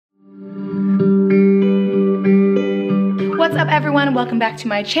What's up everyone? Welcome back to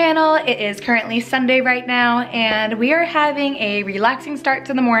my channel. It is currently Sunday right now and we are having a relaxing start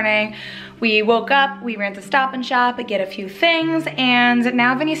to the morning. We woke up, we ran to Stop and Shop, get a few things, and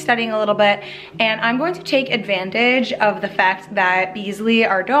now Vinny's studying a little bit, and I'm going to take advantage of the fact that Beasley,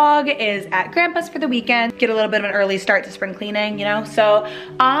 our dog, is at Grandpa's for the weekend, get a little bit of an early start to spring cleaning, you know? So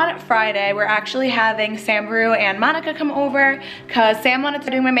on Friday, we're actually having Sambru and Monica come over, because Sam wanted to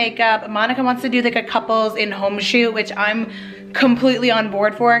do my makeup, Monica wants to do like a couples in-home shoot, which I'm completely on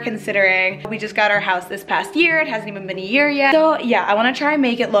board for, considering we just got our house this past year. It hasn't even been a year yet. So yeah, I want to try and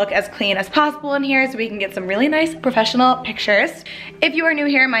make it look as clean as possible in here so we can get some really nice professional pictures. If you are new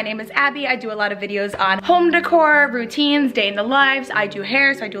here, my name is Abby. I do a lot of videos on home decor, routines, day in the lives. I do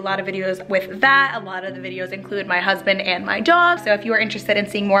hair, so I do a lot of videos with that. A lot of the videos include my husband and my dog. So if you are interested in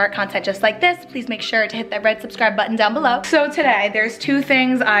seeing more content just like this, please make sure to hit that red subscribe button down below. So today, there's two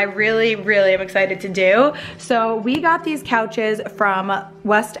things I really am excited to do. So we got these couches from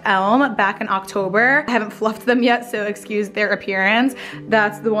West Elm back in October. I haven't fluffed them yet, so excuse their appearance.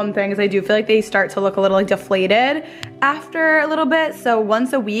 That's the one thing, is I do feel like they start to look a little like deflated after a little bit. So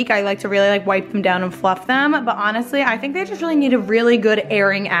once a week, I like to really like wipe them down and fluff them. But honestly, I think they just really need a really good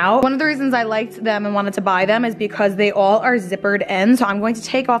airing out. One of the reasons I liked them and wanted to buy them is because they all are zippered in. So I'm going to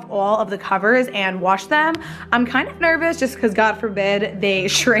take off all of the covers and wash them. I'm kind of nervous just because God forbid they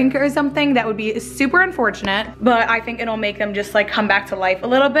shrink or something. That would be super unfortunate, but I think it'll make them just like come back to life a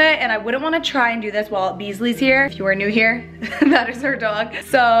little bit, and I wouldn't want to try and do this while Beasley's here. If you are new here, that is her dog.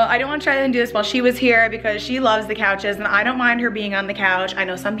 So I don't want to try and do this while she was here because she loves the couches and I don't mind her being on the couch. I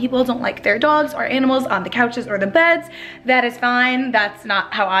know some people don't like their dogs or animals on the couches or the beds. That is fine. That's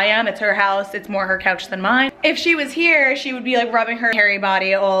not how I am. It's her house. It's more her couch than mine. If she was here, she would be like rubbing her hairy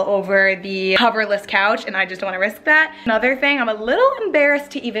body all over the coverless couch, and I just don't want to risk that. Another thing I'm a little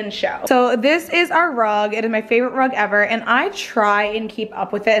embarrassed to even show. So this is our rug. It is my favorite rug ever, and I try and keep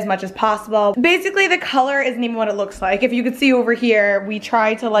up with it as much as possible. Basically, the color isn't even what it looks like. If you could see over here, we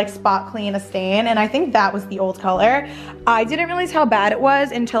tried to like spot clean a stain, and I think that was the old color. I didn't realize how bad it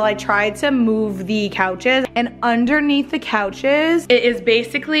was until I tried to move the couches, and underneath the couches, it is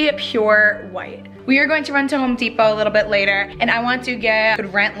basically pure white. We are going to run to Home Depot a little bit later, and I want to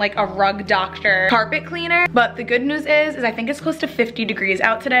could rent like a Rug Doctor carpet cleaner. But the good news is I think it's close to 50 degrees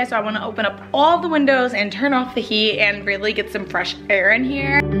out today, so I want to open up all the windows and turn off the heat and really get some fresh air in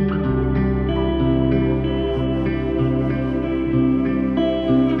here.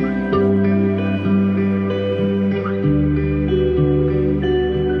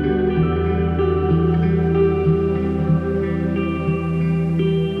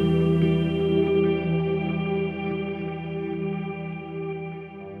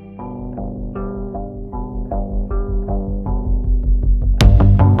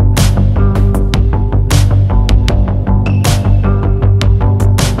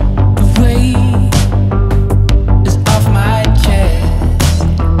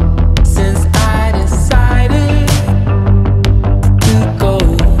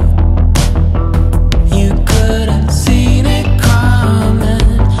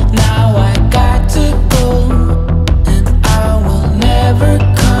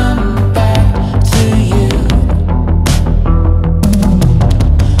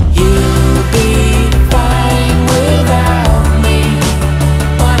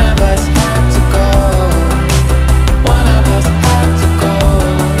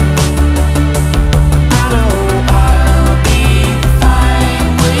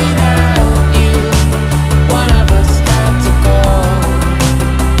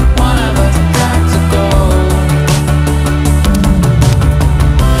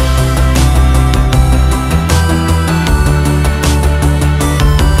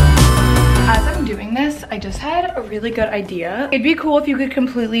 Really good idea. It'd be cool if you could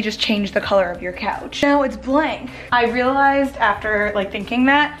completely just change the color of your couch. Now it's blank. I realized after like thinking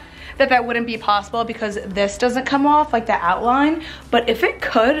that wouldn't be possible because this doesn't come off like the outline, but if it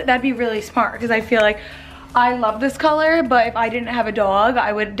could, that'd be really smart, because I feel like I love this color, but if I didn't have a dog,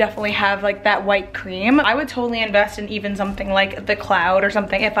 I would definitely have like that white cream. I would totally invest in even something like the Cloud or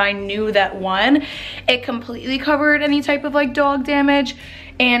something if I knew that one, it completely covered any type of like dog damage.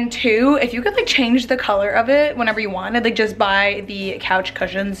 And two, if you could like change the color of it whenever you wanted, like just buy the couch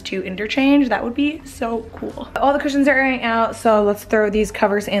cushions to interchange, that would be so cool. All the cushions are airing out, so let's throw these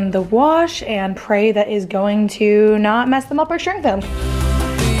covers in the wash and pray that is going to not mess them up or shrink them.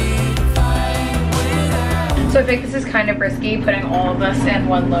 So I think this is kind of risky putting all of this in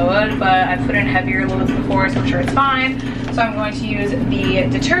one load, but I've put in heavier loads before, so I'm sure it's fine. So I'm going to use the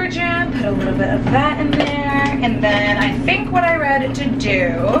detergent, put a little bit of that in there, and then I think what I read to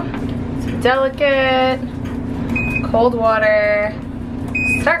do, it's delicate, cold water,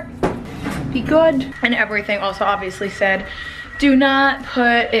 start. Be good. And everything also obviously said, do not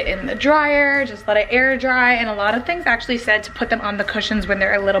put it in the dryer, just let it air dry. And a lot of things actually said to put them on the cushions when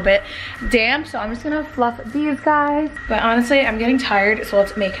they're a little bit damp. So I'm just gonna fluff these guys. But honestly, I'm getting tired, so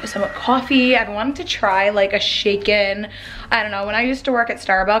let's make some coffee. I've wanted to try like a shaken, I don't know, when I used to work at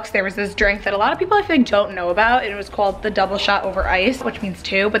Starbucks, there was this drink that a lot of people I feel like don't know about. It was called the double shot over ice, which means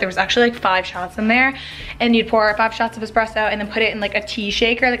 2, but there was actually like 5 shots in there. And you'd pour 5 shots of espresso and then put it in like a tea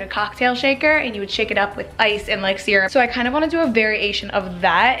shaker, like a cocktail shaker, and you would shake it up with ice and like syrup. So I kind of want to do a variation of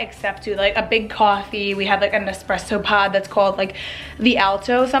that, except do like a big coffee. We have like an espresso pod that's called like the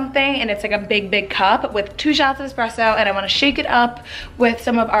Alto something, and it's like a big cup with 2 shots of espresso, and I want to shake it up with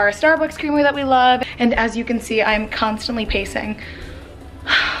some of our Starbucks creamery that we love. And as you can see, I'm constantly pacing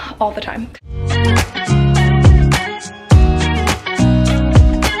all the time.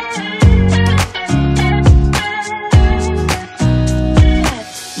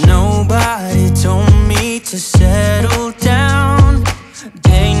 Nobody told me to settle down.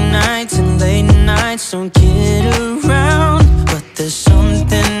 Day nights and late nights don't get around. But there's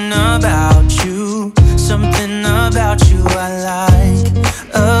something about you I like,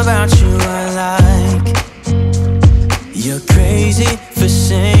 about you I like. You're crazy for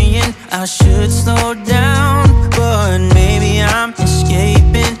saying I should slow down, but maybe I'm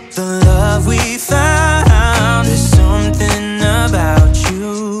escaping the love we found. There's something about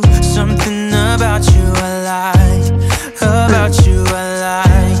you I like, about you I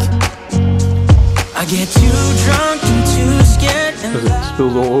like. I get too drunk and too scared. Because it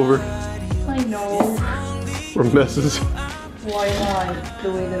spills all over. I know. Or messes. Why am I the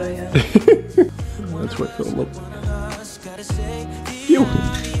way that I am? That's what film up. Phew.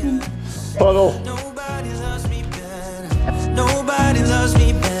 Puddle. Nobody loves me better. Nobody loves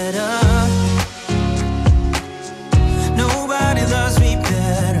me better. Nobody loves me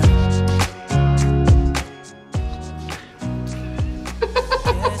better.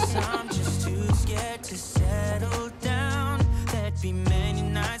 Yes, I'm just too scared to settle down. There'd be many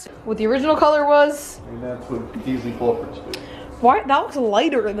nights. What the original color was? And that's what easily culprits do. Why? That looks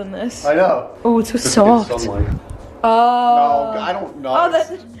lighter than this. I know. Oh, it's so soft. Sunlight. Oh. No, I don't know. Oh,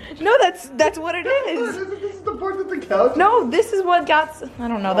 that's what it is. This is the part that the couch. No, this is what got. I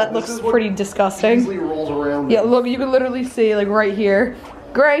don't know. That looks pretty disgusting. Easily rolls around. Yeah, look, you can literally see like right here,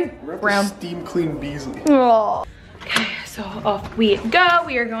 gray, brown. Steam clean Beasley. Oh. Okay, so off we go.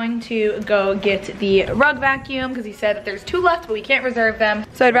 We are going to go get the rug vacuum because he said that there's 2 left, but we can't reserve them.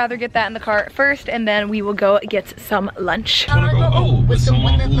 So I'd rather get that in the car first, and then we will go get some lunch. I want to grow old with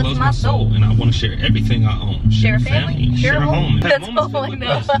someone who loves my soul, and I want to share everything I own. Share a family, share a home. That's all I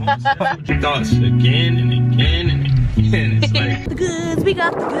know. Thoughts again and again and again. It's like The goods, we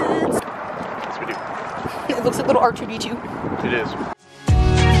got the goods. Yes, we do. It looks like little R2-D2. It is.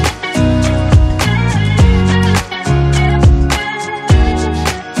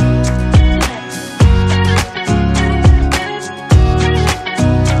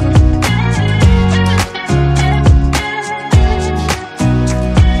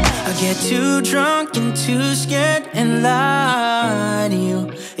 Too drunk and too scared and lie to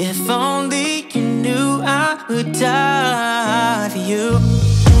you. If only you knew I would die for you.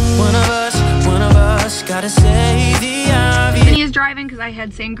 One of us gotta say the obvious. Vinny is driving because I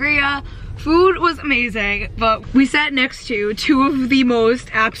had sangria. Food was amazing, but we sat next to 2 of the most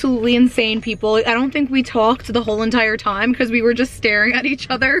absolutely insane people. I don't think we talked the whole entire time because we were just staring at each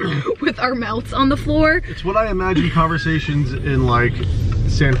other with our mouths on the floor. It's what I imagine conversations in like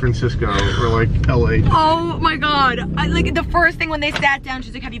San Francisco or like LA. Oh my god. Like the first thing when they sat down,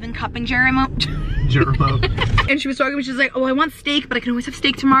 she's like, have you been cupping Jeremy? And she was talking to me, she's like, oh, I want steak, but I can always have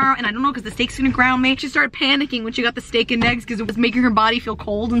steak tomorrow, and I don't know because the steak's gonna ground me. She started panicking when she got the steak and eggs because it was making her body feel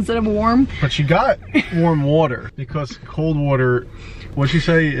cold instead of warm. But she got warm water because cold water, what'd she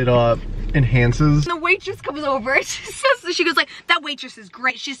say, it enhances. The waitress comes over, she goes like, that waitress is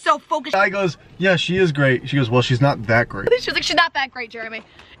great, she's so focused. Guy goes, yeah, she is great. She goes, well, she's not that great. She was like, she's not that great, Jeremy.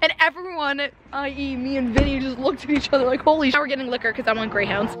 And everyone, i.e. me and Vinny, just looked at each other like, holy shit. Now we're getting liquor because I want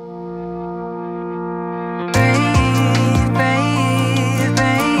Greyhounds.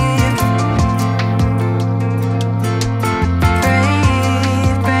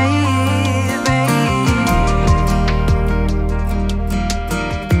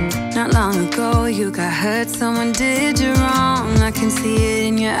 You got hurt, someone did you wrong. I can see it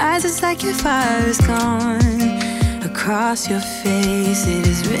in your eyes, it's like your fire is gone. Across your face, it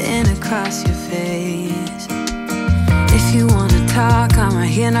is written across your face. If you wanna talk, I'm right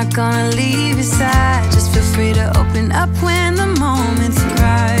here, not gonna leave your side. Just feel free to open up when the moment's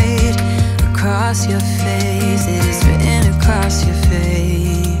right. Across your face, kisses written across your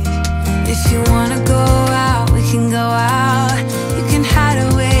face. If you wanna go out, we can go out. You can hide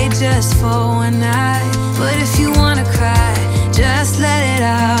away just for one night. But if you wanna cry, just let it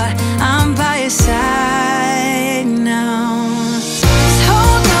out. I'm by your side now. Just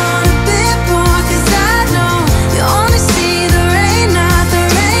hold on a bit more, 'cause I know you only see the rain, not the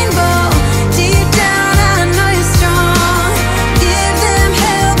rainbow. Deep down I know you're strong. Give them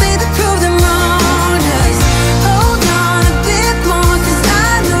hell, baby, prove them wrong. Just hold on a bit more, 'cause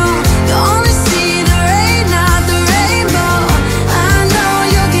I know you only see the rain, not the rainbow. I know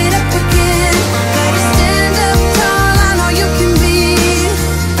you'll get up again. Gotta stand up tall, I know you can be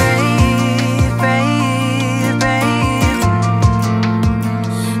brave, brave, brave.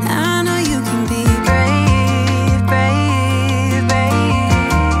 I know you can be brave, brave, brave.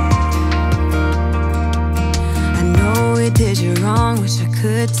 I know it did you wrong, wish I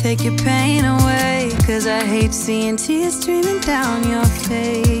could take your pain away. 'Cause I hate seeing tears streaming down your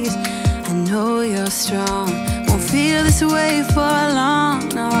face. I know you're strong, won't feel this way for long,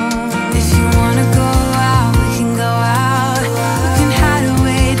 no. If you wanna go out, we can go out. You can hide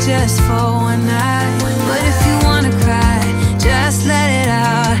away just for one night. But if you wanna cry, just let it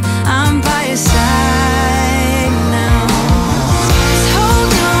out. I'm by your side now. Just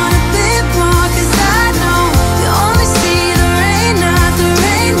hold on a bit more, 'cause I know you only see the rain, not the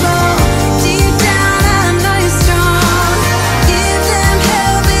rainbow. Deep down I know you're strong. Give them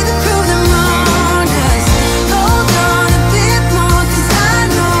hell, baby, prove them wrong. Just hold on a bit more, 'cause I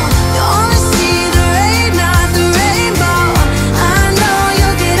know you only see the rain, not the rainbow. I know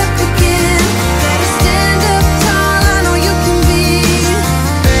you'll get up again. Gotta stand up tall, I know you can be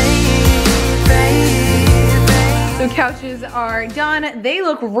brave, brave, brave. So couches are done. They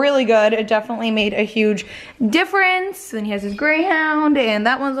look really good. It definitely made a huge difference. Then he has his Greyhound, and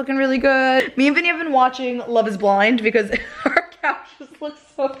that one's looking really good. Me and Vinny have been watching Love is Blind because our couches look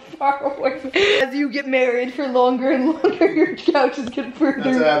so far away. As you get married for longer and longer, your couches get further.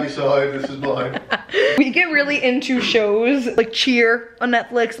 That's Abby's side, this is mine. We get really into shows like Cheer on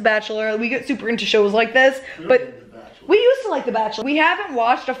Netflix, Bachelor. We get super into shows like this, but we used to like The Bachelor. We haven't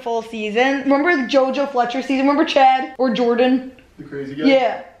watched a full season. Remember the JoJo Fletcher season? Remember Chad or Jordan? The crazy guy?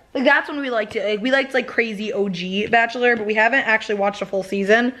 Yeah. Like that's when we liked it. Like we liked like crazy OG Bachelor, but we haven't actually watched a full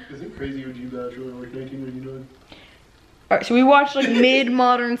season. Isn't crazy OG Bachelor like 1999? Alright, so we watched like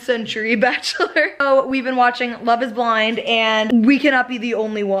mid-modern century Bachelor. So we've been watching Love is Blind, and we cannot be the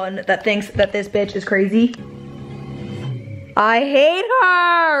only one that thinks that this bitch is crazy. I hate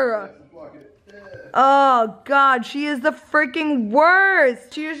her! Oh god, she is the freaking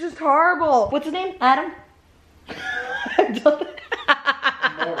worst. She is just horrible. What's his name? Adam?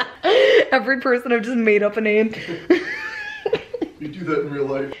 Every person I've just made up a name. You do that in real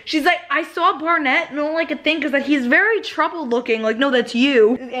life. She's like, I saw Barnett, and all I could think is that he's very troubled looking. Like, no, that's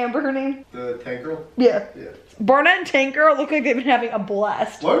you. Is Amber her name? The tank girl? Yeah. Yeah. Barnett and Tank Girl look like they've been having a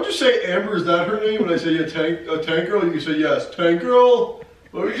blast. Why would you say Amber, is that her name? When I say a tank girl, you say yes. Tank girl?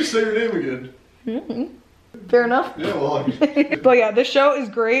 Why would you say your name again? Fair enough. Yeah, well, But yeah, this show is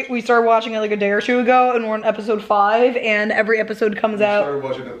great. We started watching it like a day or two ago, and we're on episode 5, and every episode comes I out. started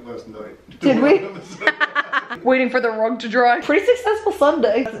watching it last night. Did we? Waiting for the rug to dry. Pretty successful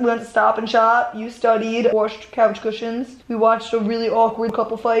Sunday. We went to Stop and Shop, you studied, washed couch cushions. We watched a really awkward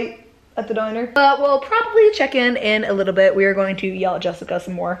couple fight at the diner. We'll probably check in a little bit. We are going to yell at Jessica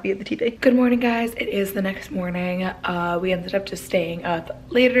some more via the TV. Good morning, guys. It is the next morning. We ended up just staying up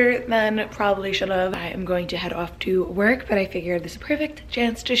later than probably should have. I am going to head off to work, but I figured this is a perfect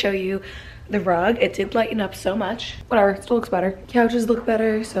chance to show you the rug. It did lighten up so much. Whatever, it still looks better. Couches look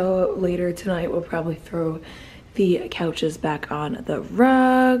better, so later tonight we'll probably throw the couches back on the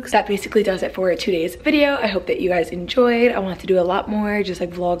rugs. That basically does it for today's video. I hope that you guys enjoyed. I want to do a lot more just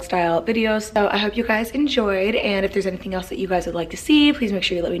like vlog style videos, so I hope you guys enjoyed, and if there's anything else that you guys would like to see, please make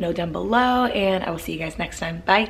sure you let me know down below, and I will see you guys next time. Bye.